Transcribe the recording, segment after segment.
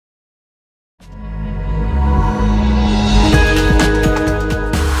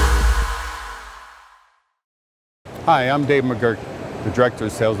Hi, I'm Dave McGurk, the Director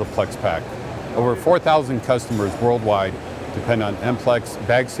of Sales of Plexpack. Over 4,000 customers worldwide depend on Emplex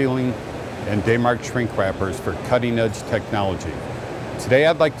bag sealing and Daymark shrink wrappers for cutting-edge technology. Today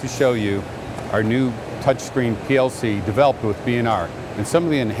I'd like to show you our new touchscreen PLC developed with B&R and some of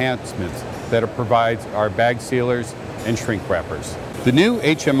the enhancements that it provides our bag sealers and shrink wrappers. The new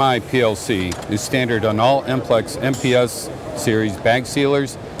HMI PLC is standard on all Emplex MPS series bag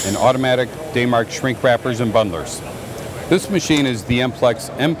sealers and automatic Daymark shrink wrappers and bundlers. This machine is the Emplex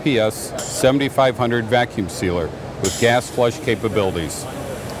MPS 7500 vacuum sealer with gas flush capabilities.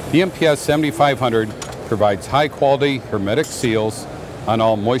 The MPS 7500 provides high-quality hermetic seals on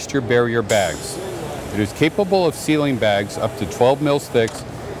all moisture barrier bags. It is capable of sealing bags up to 12 mils thick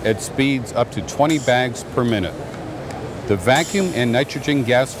at speeds up to 20 bags per minute. The vacuum and nitrogen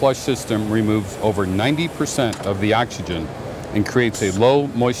gas flush system removes over 90% of the oxygen and creates a low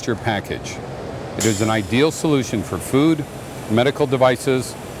moisture package. It is an ideal solution for food, medical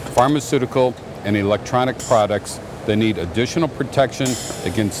devices, pharmaceutical, and electronic products that need additional protection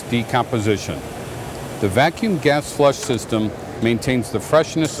against decomposition. The vacuum gas flush system maintains the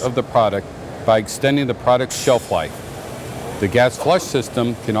freshness of the product by extending the product's shelf life. The gas flush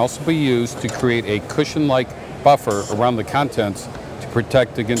system can also be used to create a cushion-like buffer around the contents to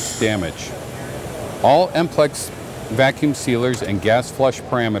protect against damage. All Emplex vacuum sealers and gas flush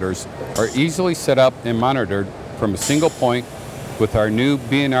parameters are easily set up and monitored from a single point with our new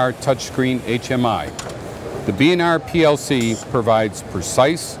B&R touchscreen HMI. The B&R PLC provides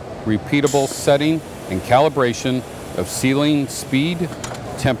precise, repeatable setting and calibration of sealing speed,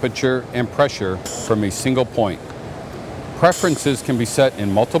 temperature, and pressure from a single point. Preferences can be set in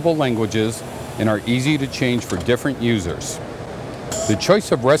multiple languages and are easy to change for different users. The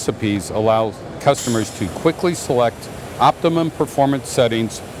choice of recipes allows customers to quickly select optimum performance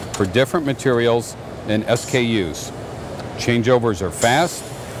settings for different materials and SKUs. Changeovers are fast,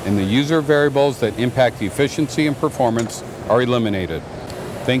 and the user variables that impact the efficiency and performance are eliminated.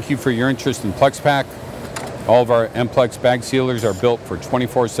 Thank you for your interest in Plexpack. All of our Emplex bag sealers are built for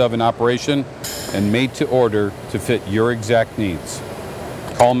 24/7 operation and made to order to fit your exact needs.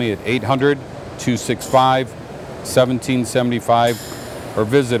 Call me at 800-265-1775 or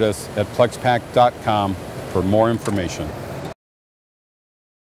visit us at plexpack.com for more information.